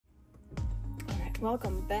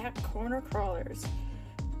Welcome back, corner crawlers.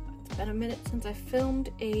 It's been a minute since I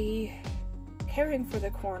filmed a caring for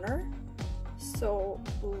the corner, so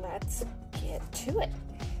let's get to it.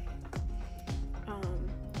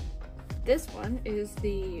 This one is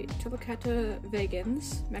the Tlaqueque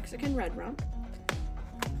Vegans Mexican Red Rump,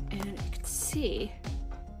 and you can see,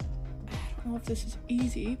 I don't know if this is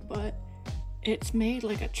easy, but it's made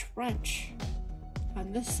like a trench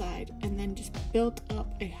on this side and then just built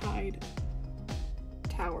up a hide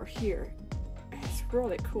tower here. It's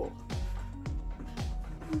really cool.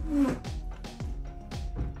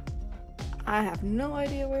 I have no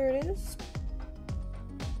idea where it is,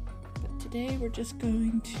 but today we're just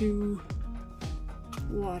going to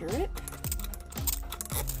water it.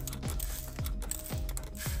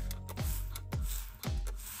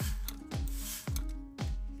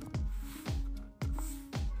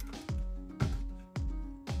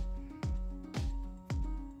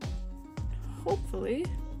 Hopefully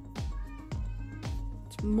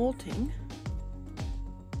it's molting.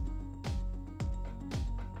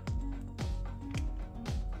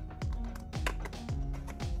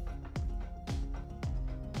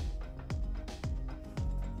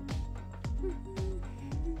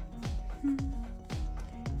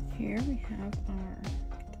 Here we have our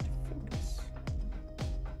focus,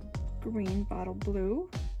 green bottle blue.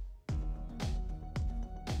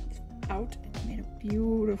 It's out and made a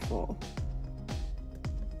beautiful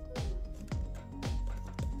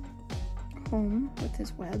home with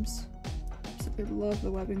his webs. Absolutely love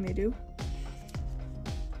the webbing they do.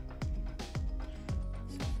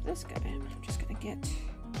 So for this guy, I'm just gonna get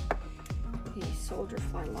the soldier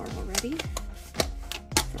fly larva ready.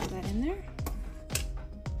 Throw that in there.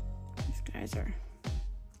 These guys are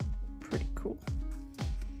pretty cool.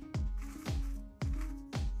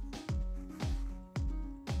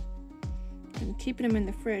 I'm keeping them in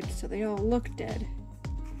the fridge so they all look dead.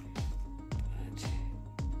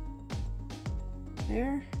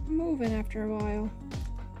 They're moving after a while.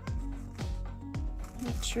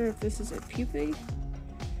 Not sure if this is a pupae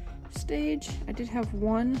stage. I did have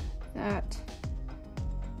one that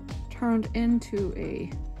turned into a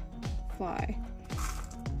fly.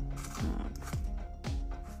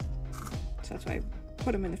 So that's why I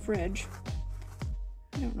put them in the fridge.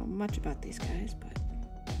 I don't know much about these guys, but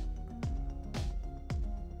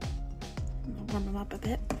I'm gonna warm them up a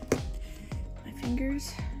bit. My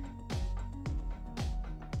fingers.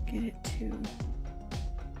 Get it to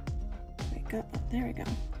wake up. Oh, there we go.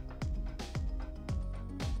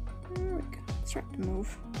 There we go. Start to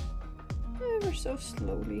move ever so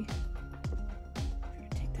slowly. I'm gonna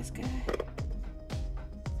take this guy. I'm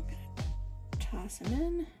gonna toss him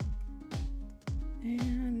in.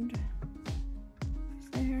 And he's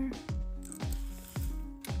there.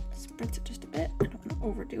 Spritz it just a bit. I don't want to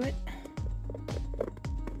overdo it.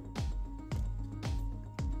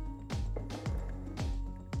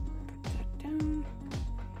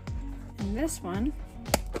 This one,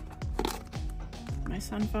 my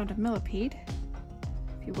son found a millipede.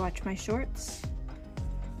 If you watch my shorts,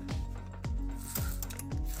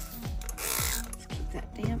 let's keep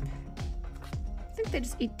that damp. I think they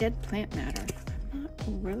just eat dead plant matter. I'm not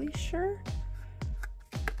really sure,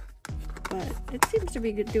 but it seems to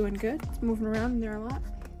be doing good. It's moving around in there a lot.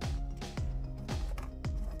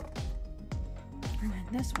 And then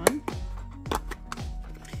this one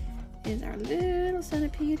is our little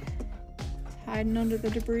centipede. Hiding under the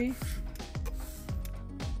debris.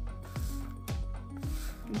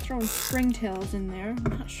 I'm throwing springtails in there.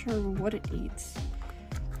 I'm not sure what it eats,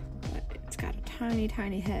 but it's got a tiny,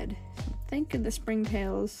 tiny head. So I'm thinking the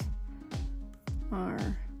springtails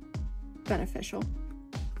are beneficial.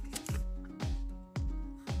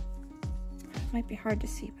 It might be hard to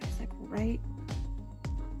see, but it's like right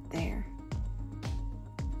there.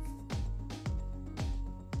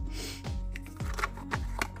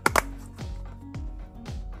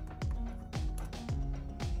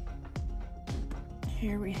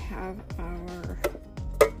 Here we have our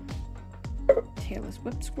tailless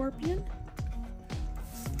whip scorpion.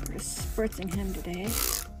 We're just spritzing him today.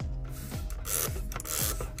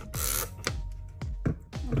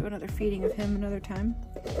 I'll do another feeding of him another time.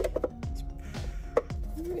 It's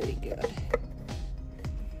really good.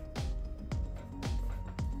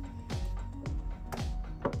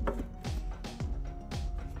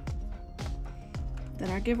 Then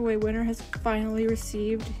our giveaway winner has finally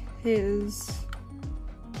received his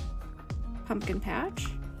pumpkin patch.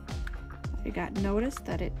 I got notice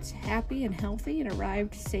that it's happy and healthy and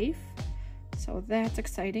arrived safe, so that's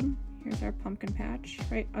exciting. Here's our pumpkin patch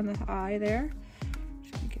right on the eye there.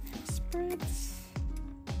 Just gonna give him a spritz.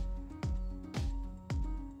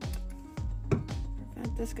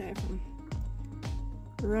 this guy from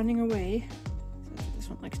running away. So that's what this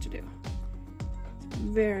one likes to do. It's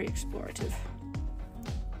very explorative.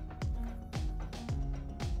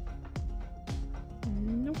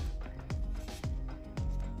 Nope.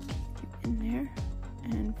 Keep in there.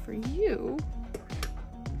 And for you,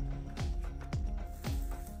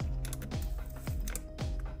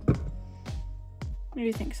 what do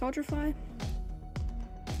you think? Soldier fly?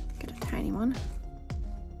 Get a tiny one.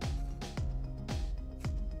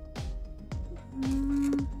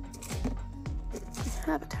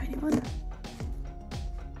 I have a tiny one.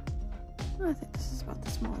 I think this is about the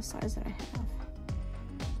smallest size that I have.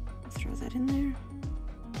 Let's throw that in there.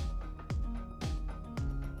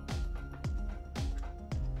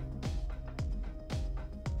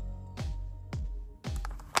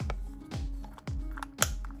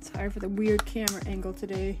 Sorry for the weird camera angle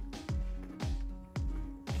today.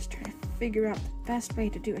 Just trying to figure out the best way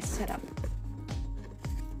to do a setup.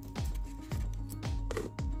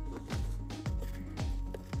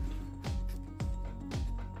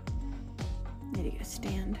 Need to get a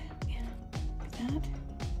stand. Yeah, like that.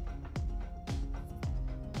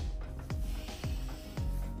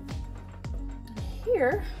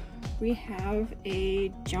 Here we have a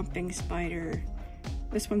jumping spider.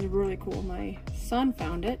 This one's really cool. My son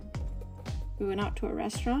found it. We went out to a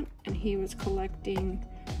restaurant and he was collecting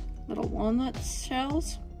little walnut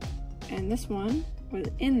shells, and this one was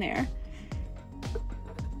in there.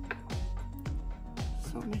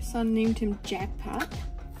 So my son named him Jackpot.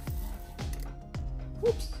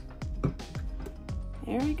 Oops.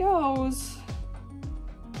 There he goes.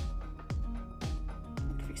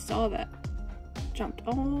 If you saw that, jumped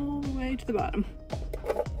all the way to the bottom.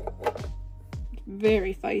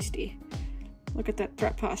 Very feisty. Look at that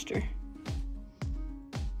threat posture.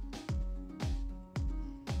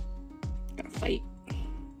 Gonna fight.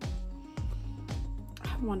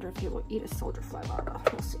 I wonder if he will eat a soldier fly larva.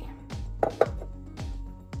 We'll see.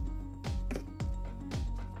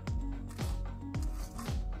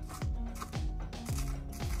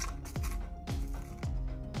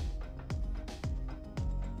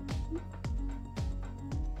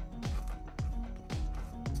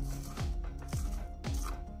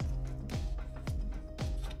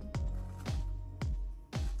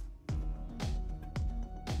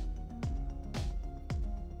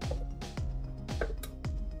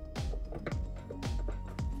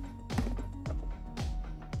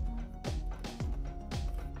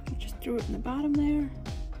 Threw it in the bottom there.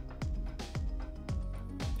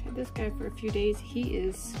 Had this guy for a few days. He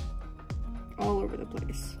is all over the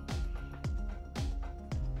place.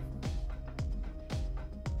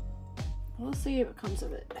 We'll see if it comes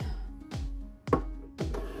of it.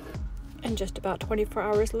 And just about 24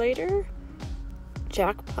 hours later,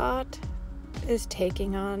 Jackpot is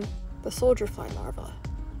taking on the soldier fly larva.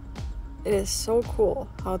 It is so cool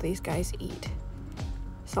how these guys eat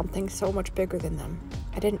something so much bigger than them.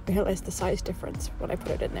 I didn't realize the size difference when I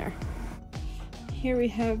put it in there. Here we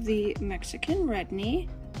have the Mexican red knee,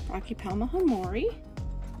 Brachypelma hamori.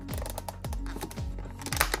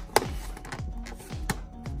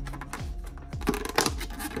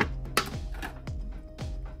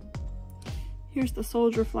 Here's the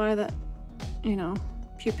soldier fly that, you know,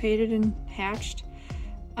 pupated and hatched.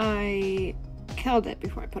 I killed it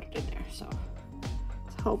before I put it in there, so I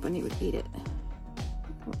was hoping he would eat it.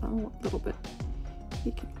 A little bit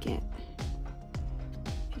you can get.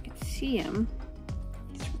 If you can see him,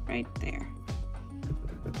 he's right there.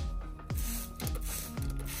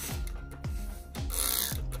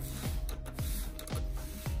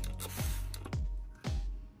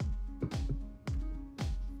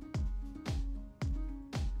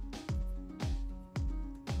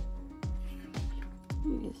 He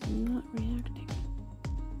is not reacting.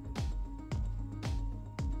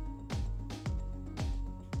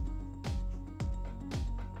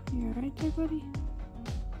 You're right there, buddy.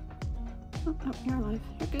 Oh, you're alive.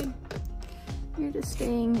 You're good. You're just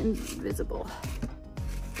staying invisible.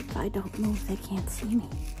 If I don't move, they can't see me.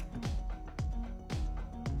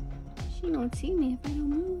 She won't see me if I don't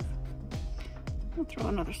move. I'll throw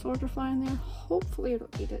another soldier fly in there. Hopefully it'll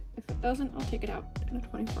eat it. If it doesn't, I'll take it out in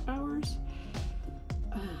 24 hours.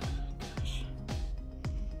 Gosh.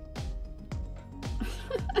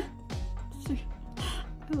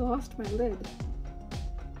 I lost my lid.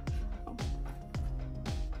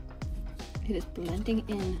 It is blending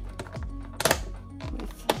in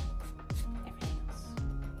with everything else.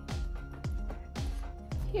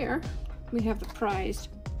 Here we have the prized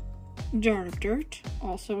jar of dirt,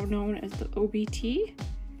 also known as the OBT,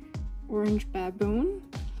 orange baboon,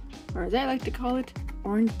 or as I like to call it,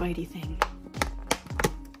 orange bitey thing.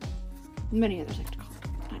 Many others like to call it.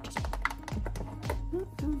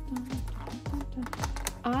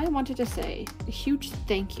 I wanted to say a huge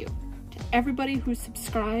thank you to everybody who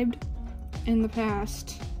subscribed in the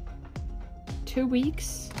past 2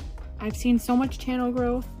 weeks. I've seen so much channel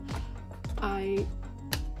growth. I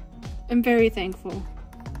am very thankful.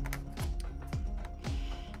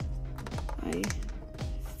 I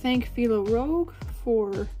thank Philo Rogue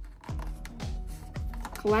for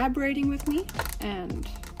collaborating with me, and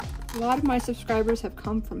a lot of my subscribers have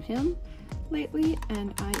come from him lately,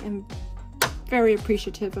 and I am very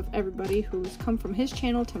appreciative of everybody who's come from his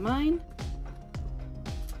channel to mine.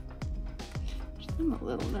 I'm a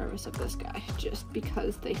little nervous of this guy just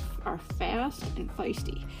because they are fast and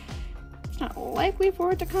feisty. It's not likely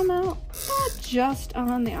for it to come out, but just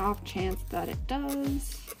on the off chance that it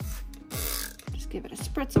does, just give it a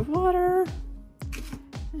spritz of water,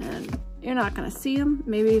 and you're not gonna see him.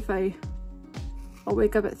 Maybe if I'll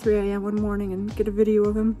wake up at 3 a.m. one morning and get a video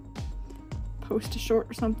of him, post a short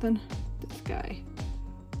or something. This guy.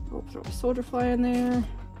 I'll throw a soldier fly in there.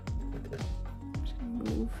 Just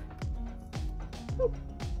gonna move. Oop,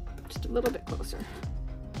 just a little bit closer.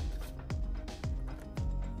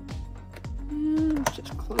 And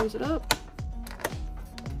just close it up.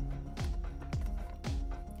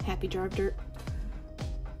 Happy jar of dirt.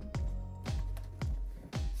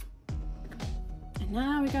 And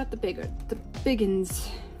now we got the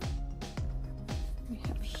biggins. We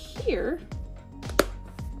have here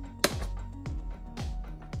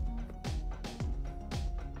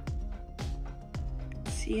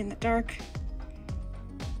see in the dark.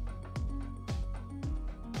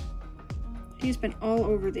 He's been all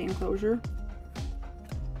over the enclosure.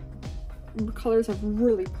 The colors have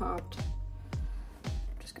really popped. I'm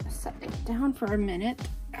just gonna set it down for a minute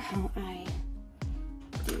while I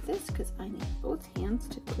do this, because I need both hands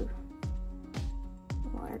to do the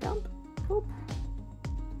water dump. Oop.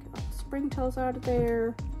 Get all the springtails out of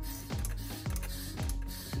there.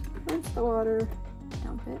 Rinse the water,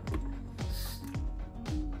 dump it.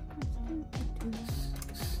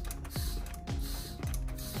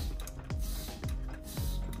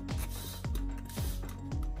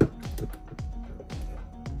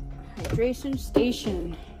 Hydration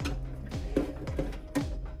station.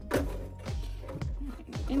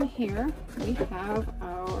 In here we have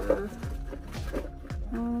our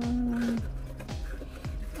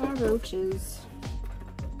roaches.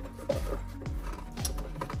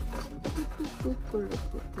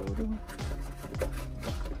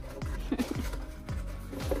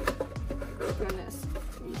 Goodness,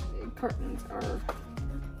 these big cartons are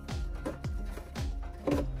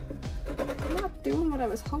not doing what I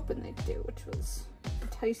was hoping they'd do, which was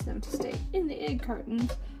entice them to stay in the egg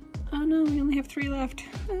cartons. Oh no, we only have 3 left.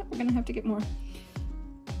 We're gonna have to get more.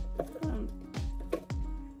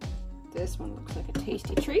 This one looks like a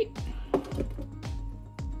tasty treat.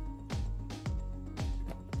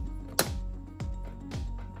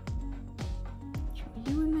 Throw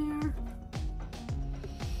you in there.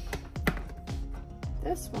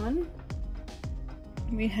 This one,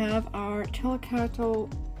 we have our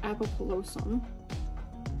Telecatl apopilosum.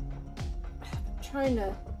 I'm trying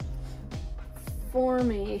to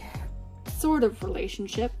form a sort of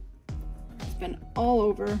relationship. It's been all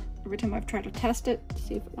over. Every time I've tried to test it to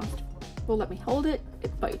see if it will let me hold it,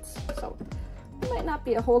 it bites. So it might not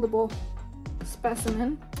be a holdable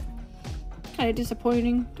specimen. Kind of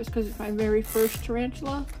disappointing just because it's my very first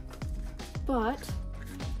tarantula, but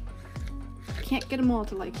I can't get them all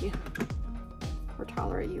to like you, or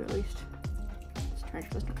tolerate you at least. This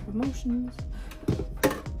tarantula's not have emotions.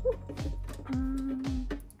 For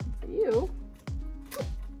you,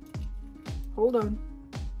 hold on.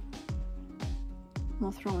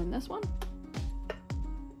 We'll throw in this one.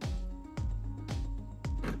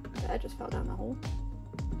 That just fell down the hole.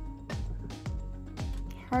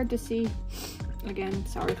 Hard to see. Again,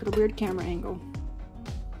 sorry for the weird camera angle.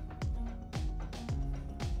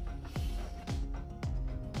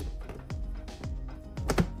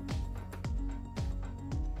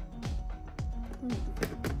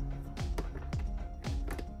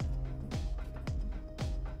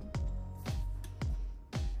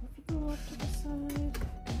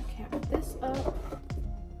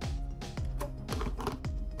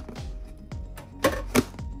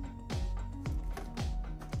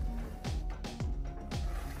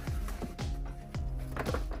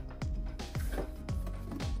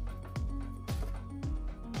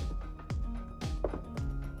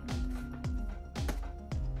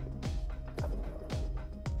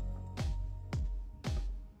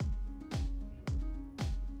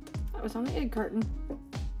 That was on the egg carton. I'm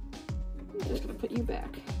just gonna put you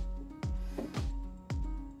back.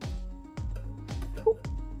 Oop.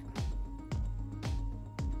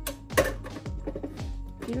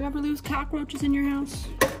 you ever lose cockroaches in your house?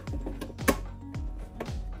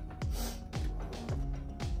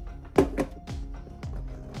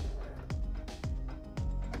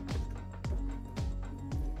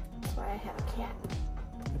 That's why I have a cat.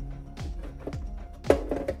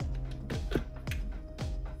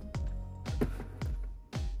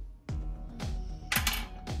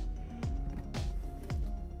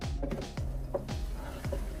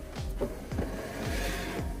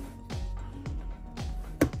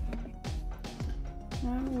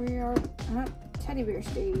 Now we are at teddy bear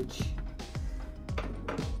stage.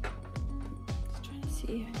 Let's try to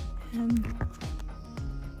see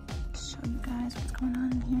show you guys what's going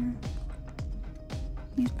on in here.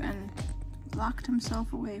 He's been locked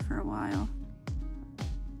himself away for a while.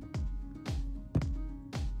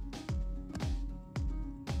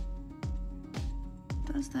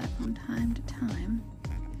 Does that from time to time.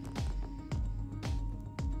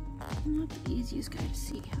 Not the easiest guy to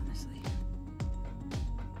see, honestly.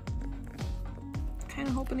 Kind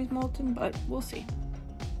of hoping he's molten, but we'll see.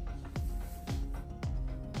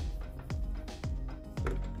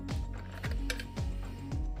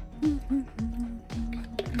 I'm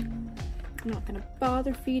not gonna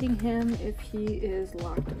bother feeding him if he is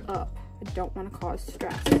locked up. I don't want to cause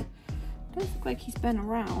stress. It does look like he's been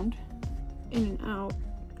around, in and out,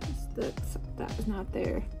 because that was not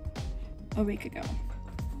there a week ago.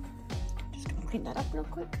 Just gonna clean that up real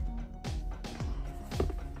quick.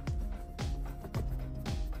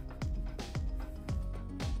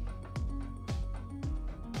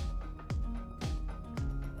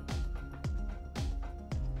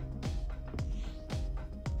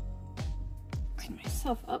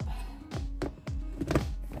 Myself up.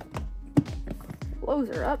 Clothes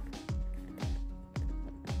are up.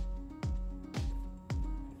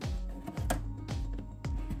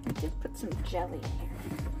 I did put some jelly in here.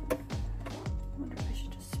 I wonder if I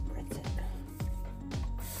should just spritz it.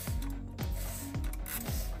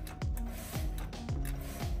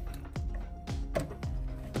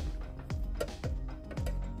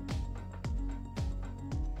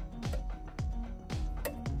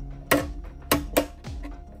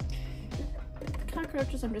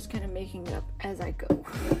 Cockroaches, I'm just kind of making it up as I go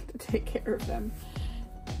to take care of them.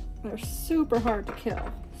 They're super hard to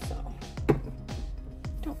kill, so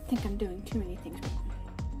don't think I'm doing too many things wrong.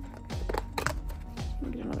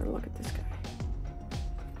 Let me get another look at this guy.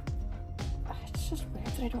 It's just weird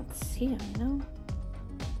that I don't see him, you know?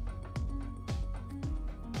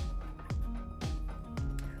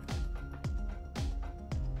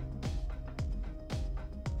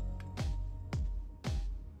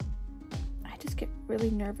 Get really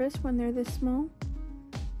nervous when they're this small.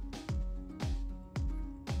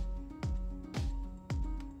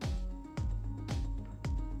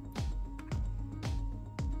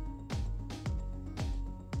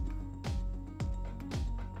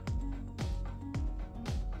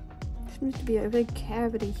 Seems to be a big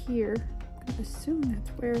cavity here. I'm gonna assume that's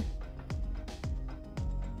where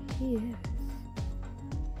he is.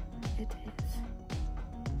 It is.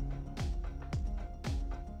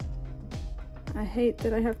 I hate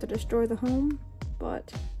that I have to destroy the home,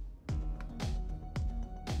 but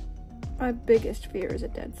my biggest fear is a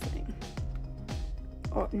dead thing.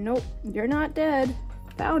 Oh, nope, you're not dead.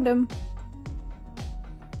 Found him.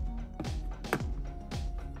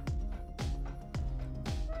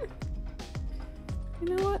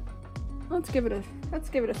 You know what? Let's give it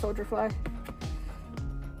a soldier fly.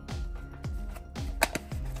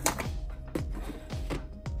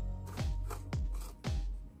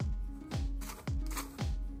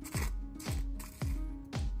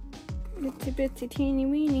 Itsy bitsy teeny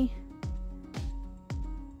weeny.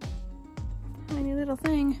 Tiny little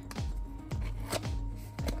thing.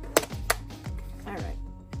 Alright,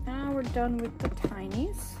 now we're done with the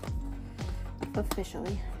tinies.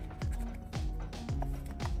 Officially.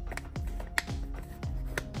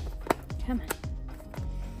 Come on.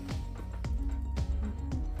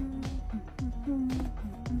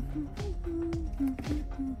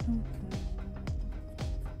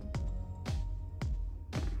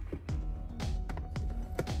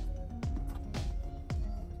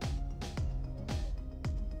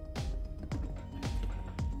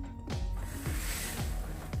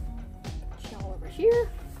 Here.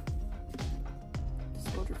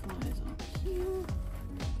 Soldier flies up here.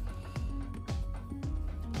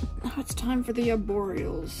 Now it's time for the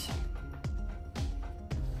arboreals.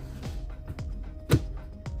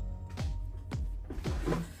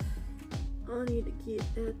 I need to get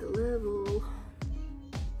at the level.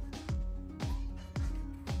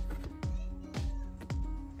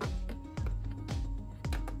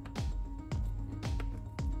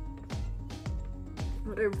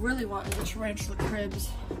 What I really want is a tarantula cribs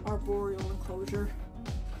arboreal enclosure.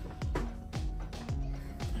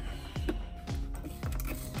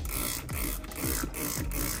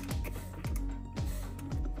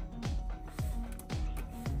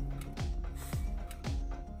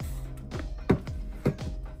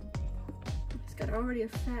 He's got already a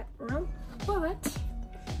fat rump, but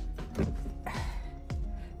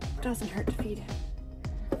doesn't hurt to feed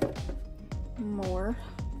more.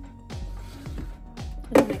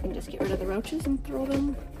 And then I can just get rid of the roaches and throw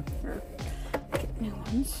them, or get new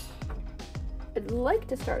ones. I'd like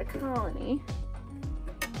to start a colony.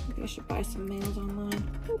 Maybe I should buy some males online.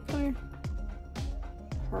 Oh, they're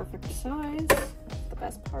perfect size. That's the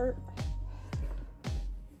best part.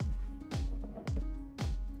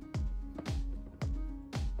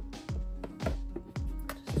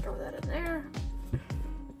 Just throw that in there.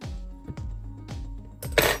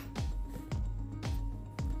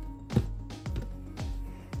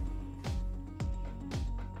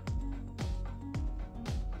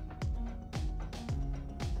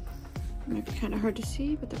 Might be kind of hard to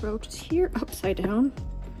see, but the roach is here upside down.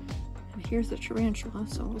 And here's the tarantula,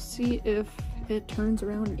 so we'll see if it turns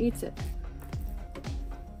around and eats it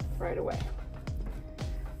right away.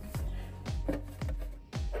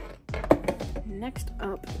 Next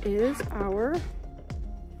up is our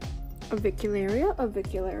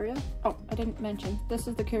Avicularia. Oh, I didn't mention, this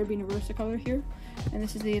is the Carabiner versicolor here, and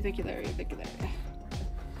this is the Avicularia.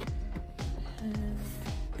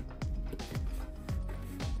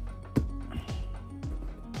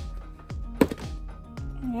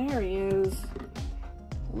 There he is.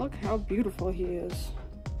 Look how beautiful he is.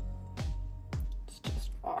 It's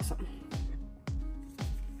just awesome.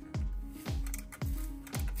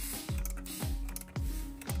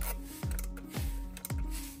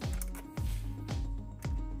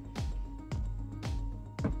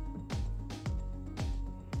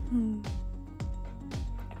 I'm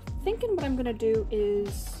thinking what I'm gonna do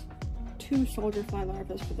is 2 soldier fly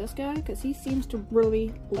larvae for this guy, because he seems to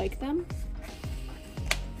really like them.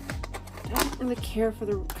 I don't really care for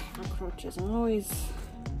the cockroaches. I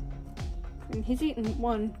mean, he's eaten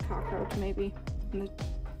 1 cockroach maybe in the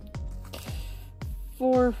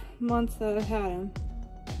 4 months that I've had him.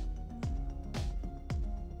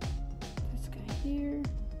 This guy here.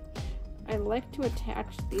 I like to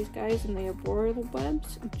attach these guys in the arboreal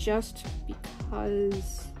webs just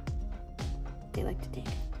because they like to dig.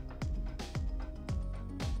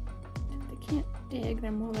 If they can't dig,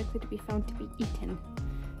 they're more likely to be found to be eaten.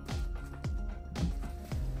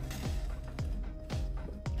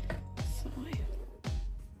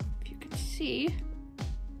 See,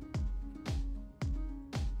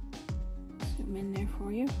 zoom in there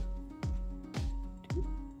for you.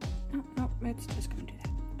 No, it's just going to do that.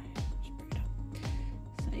 Just bring it up.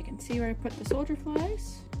 So you can see where I put the soldier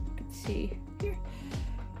flies. You can see here.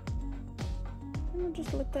 And we'll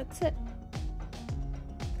just let that sit.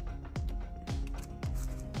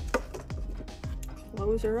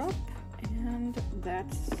 Close her up, and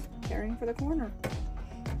that's caring for the corner.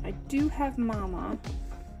 I do have Mama.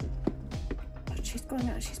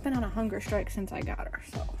 She's been on a hunger strike since I got her,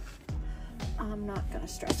 so I'm not gonna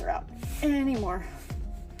stress her out anymore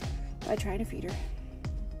by trying to feed her.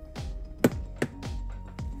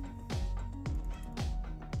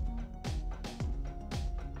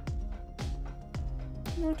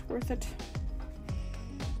 Not worth it.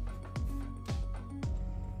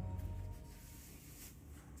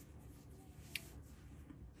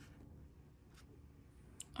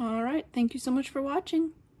 All right, thank you so much for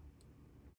watching.